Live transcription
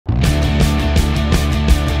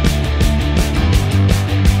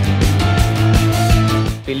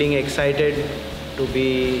feeling excited to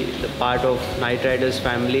be the part of Knight Riders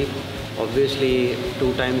family. Obviously,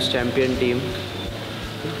 2 times champion team.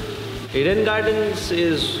 Eden Gardens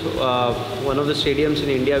is one of the stadiums in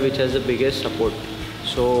India which has the biggest support.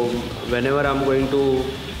 So whenever I'm going to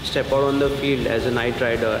step out on the field as a Knight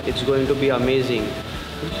Rider, it's going to be amazing.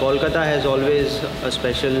 Kolkata has always a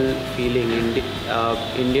special feeling.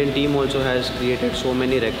 Indian team also has created so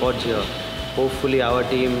many records here. Hopefully our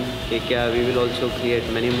team, KKR, we will also create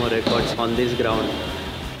many more records on this ground.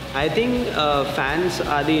 I think fans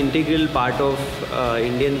are the integral part of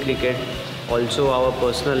Indian cricket, also our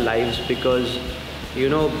personal lives, because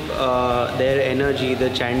their energy, the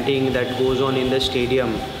chanting that goes on in the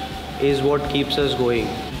stadium is what keeps us going.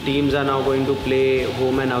 Teams are now going to play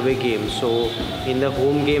home and away games. So in the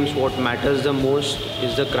home games, what matters the most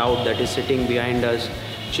is the crowd that is sitting behind us,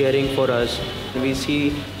 cheering for us. We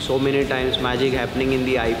see so many times magic happening in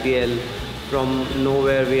the IPL. From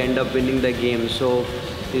nowhere, we end up winning the game. So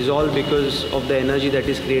it's all because of the energy that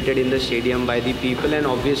is created in the stadium by the people, and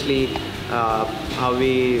obviously how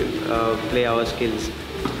we play our skills.